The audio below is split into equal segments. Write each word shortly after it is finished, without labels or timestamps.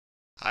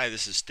Hi,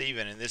 this is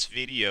Steven. In this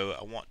video,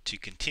 I want to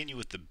continue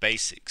with the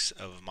basics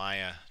of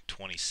Maya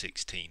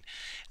 2016. In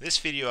this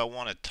video, I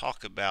want to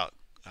talk about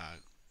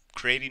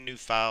creating new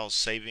files,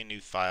 saving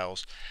new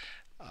files,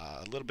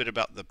 a little bit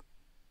about the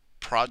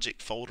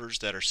project folders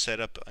that are set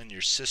up on your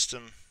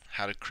system,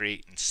 how to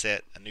create and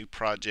set a new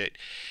project,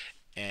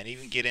 and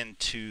even get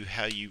into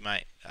how you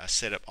might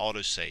set up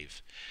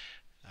autosave,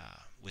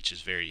 which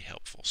is very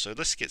helpful. So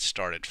let's get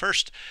started.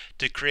 First,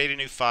 to create a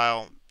new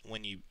file,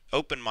 when you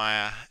open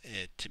Maya,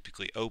 it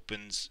typically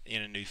opens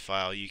in a new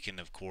file. You can,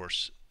 of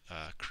course,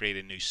 create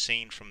a new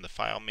scene from the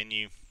file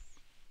menu.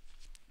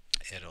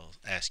 It'll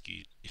ask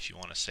you if you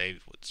want to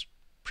save what's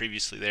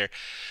previously there.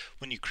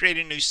 When you create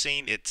a new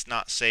scene, it's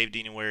not saved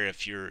anywhere.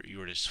 If you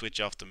were to switch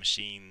off the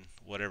machine,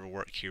 whatever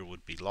work here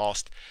would be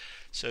lost.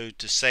 So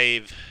to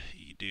save,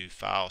 you do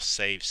File,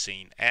 Save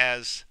Scene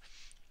As.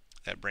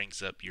 That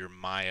brings up your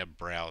Maya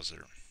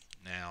browser.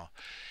 Now,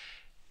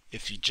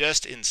 if you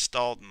just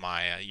installed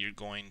Maya, you're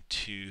going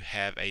to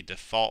have a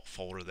default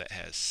folder that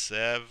has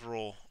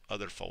several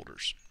other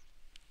folders.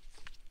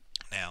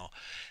 Now,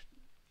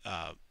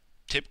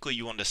 typically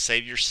you want to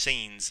save your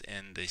scenes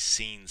in the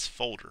scenes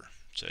folder.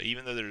 So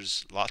even though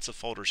there's lots of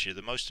folders here,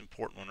 the most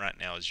important one right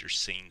now is your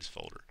scenes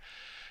folder.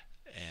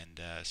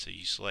 And so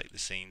you select the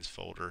scenes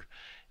folder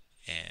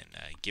and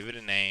give it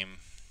a name,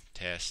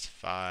 test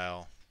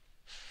file,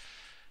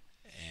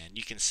 and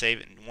you can save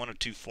it in one of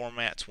two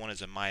formats. One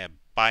is a Maya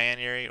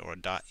binary or a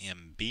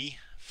 .mb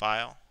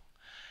file,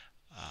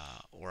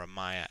 or a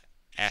Maya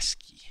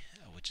ASCII,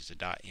 which is a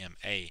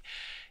 .ma.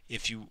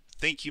 If you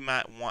think you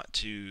might want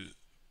to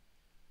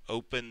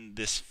open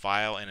this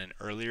file in an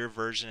earlier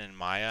version in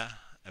Maya,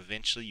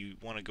 eventually you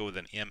want to go with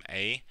an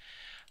MA.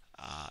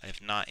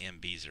 If not,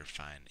 MBs are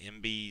fine.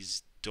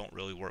 MBs don't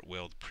really work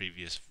well with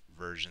previous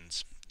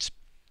versions,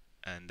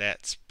 and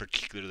that's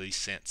particularly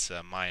since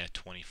Maya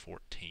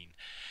 2014.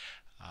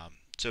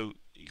 So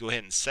you go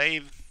ahead and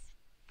save,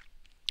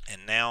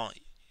 and now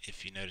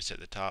if you notice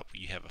at the top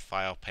you have a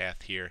file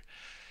path here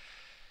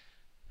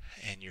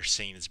and your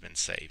scene has been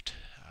saved.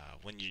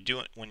 When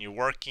you're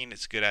working,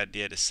 it's a good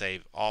idea to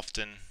save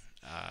often.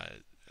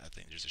 I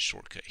think there's a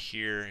shortcut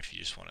here if you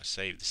just want to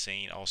save the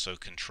scene. Also,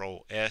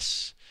 Control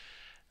S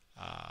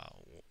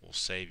will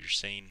save your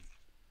scene.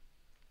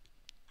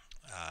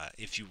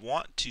 If you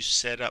want to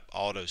set up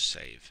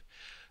autosave,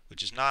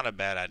 which is not a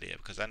bad idea,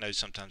 because I know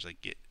sometimes I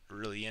get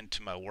really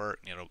into my work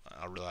and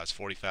I realize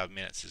 45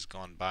 minutes has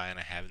gone by and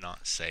I have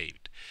not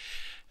saved.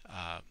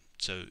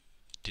 So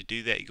to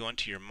do that, you go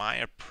into your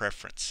Maya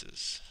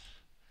preferences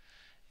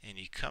and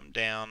you come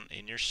down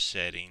in your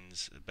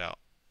settings about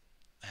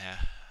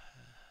a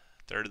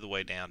third of the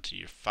way down to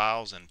your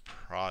files and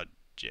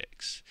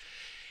projects,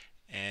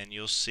 and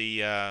you'll see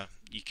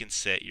you can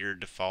set your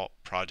default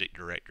project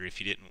directory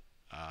if you didn't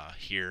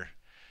hear.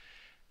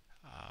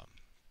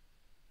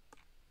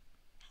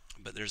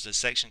 But there's a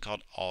section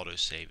called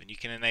autosave, and you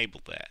can enable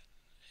that,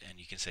 and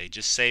you can say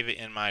just save it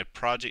in my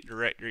project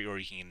directory, or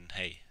you can,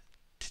 hey,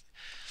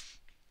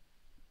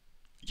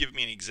 give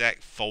me an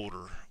exact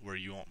folder where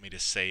you want me to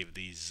save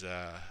these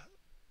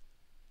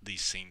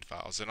scene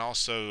files, and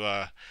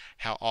also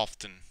how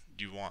often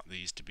do you want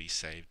these to be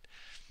saved.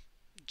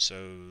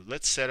 So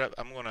let's set up,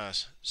 I'm going to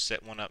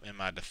set one up in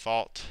my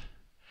default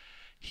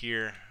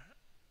here,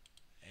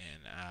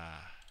 and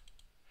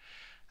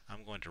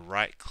I'm going to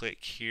right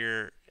click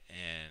here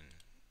and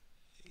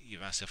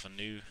give myself a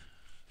new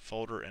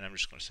folder, and I'm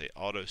just going to say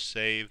auto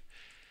save.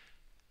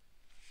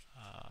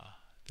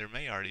 There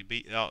may already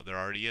be, oh, there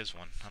already is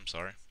one. I'm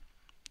sorry,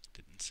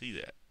 didn't see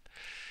that.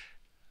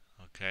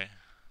 Okay,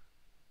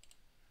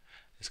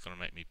 it's going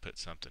to make me put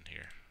something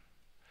here.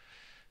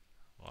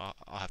 Well,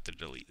 I'll have to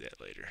delete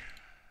that later.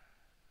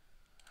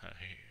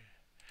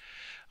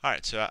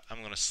 Alright, so I'm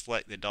going to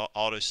select the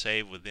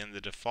autosave within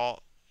the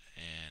default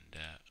and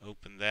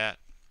open that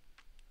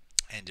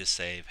and just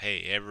save,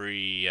 hey,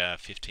 every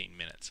 15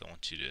 minutes I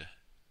want you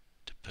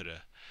to put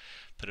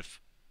a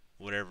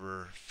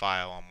whatever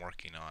file I'm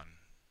working on.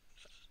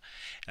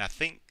 And I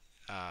think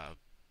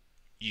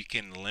you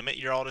can limit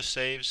your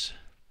autosaves.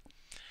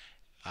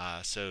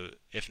 So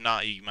if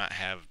not, you might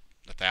have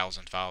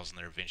 1,000 files in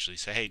there eventually.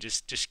 Say, hey,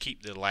 just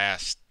keep the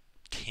last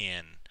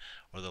 10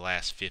 or the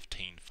last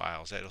 15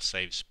 files. That'll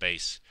save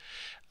space.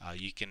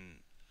 You can,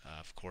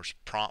 of course,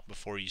 prompt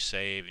before you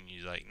save, and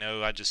you're like,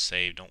 no, I just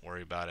saved, don't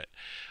worry about it.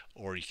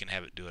 Or you can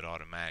have it do it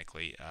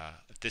automatically.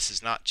 If this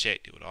is not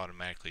checked, it would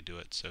automatically do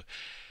it. So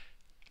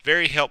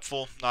very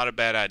helpful, not a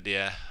bad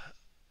idea.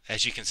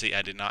 As you can see,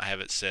 I did not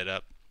have it set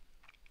up,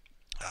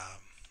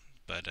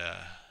 but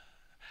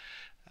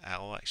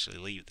I'll actually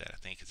leave that. I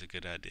think it's a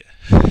good idea.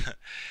 And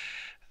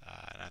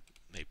I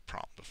may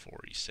prompt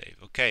before you save.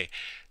 Okay,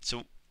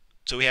 so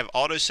we have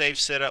autosave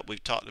set up.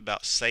 We've talked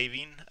about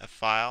saving a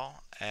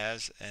file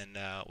as, and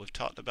we've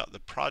talked about the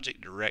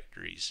project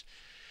directories.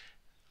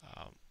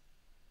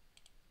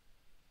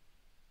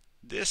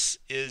 This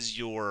is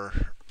your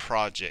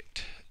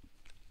project,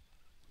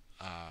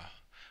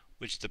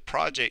 which the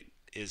project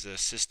is a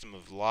system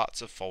of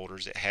lots of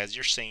folders. It has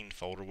your scene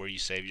folder where you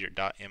save your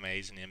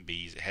 .mas and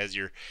MBs. It has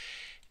your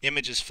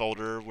images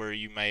folder where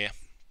you may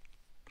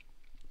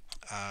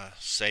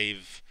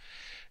save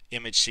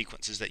image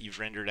sequences that you've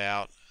rendered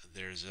out.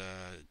 There's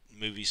a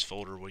movies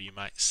folder where you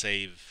might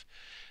save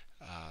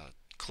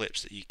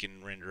clips that you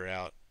can render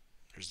out.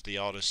 There's the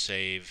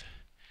autosave.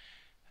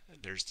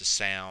 There's the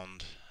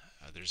sound.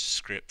 There's a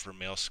script for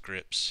mail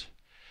scripts.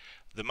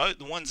 The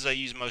ones I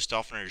use most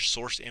often are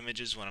source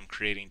images. When I'm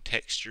creating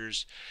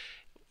textures,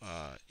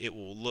 it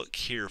will look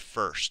here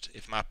first.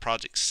 If my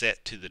project's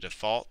set to the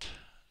default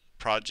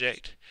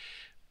project,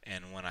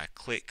 and when I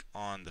click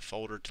on the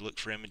folder to look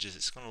for images,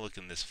 it's going to look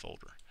in this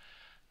folder.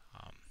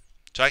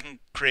 So I can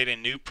create a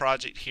new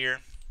project here.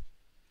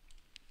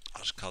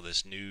 I'll just call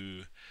this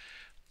new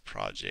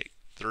project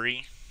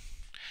 3,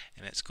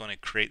 and it's going to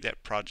create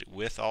that project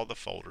with all the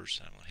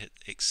folders. I'm going to hit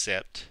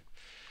accept,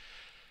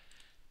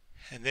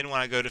 and then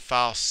when I go to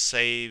file,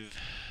 save,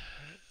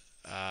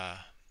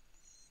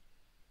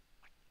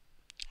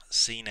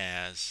 scene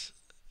as,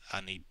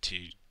 I need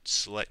to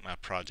select my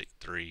project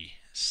 3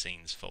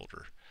 scenes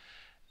folder,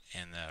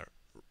 and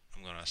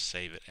I'm going to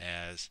save it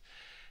as.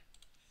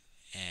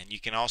 And you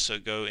can also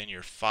go in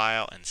your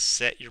file and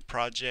set your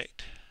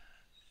project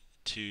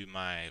to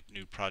my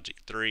new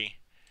project 3,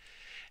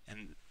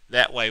 and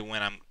that way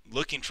when I'm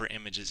looking for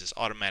images, it's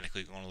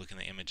automatically going to look in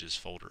the images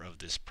folder of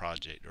this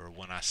project, or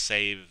when I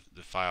save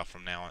the file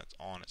from now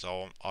on, it's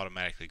all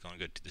automatically going to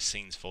go to the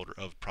scenes folder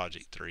of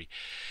project 3.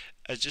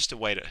 It's just a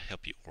way to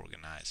help you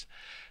organize.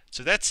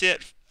 So that's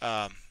it.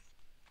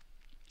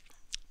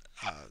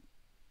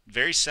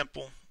 Very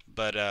simple,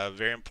 but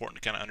very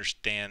important to kind of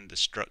understand the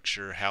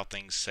structure, how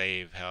things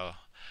save, how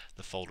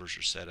the folders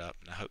are set up,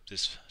 and I hope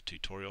this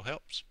tutorial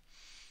helps.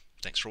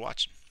 Thanks for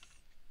watching.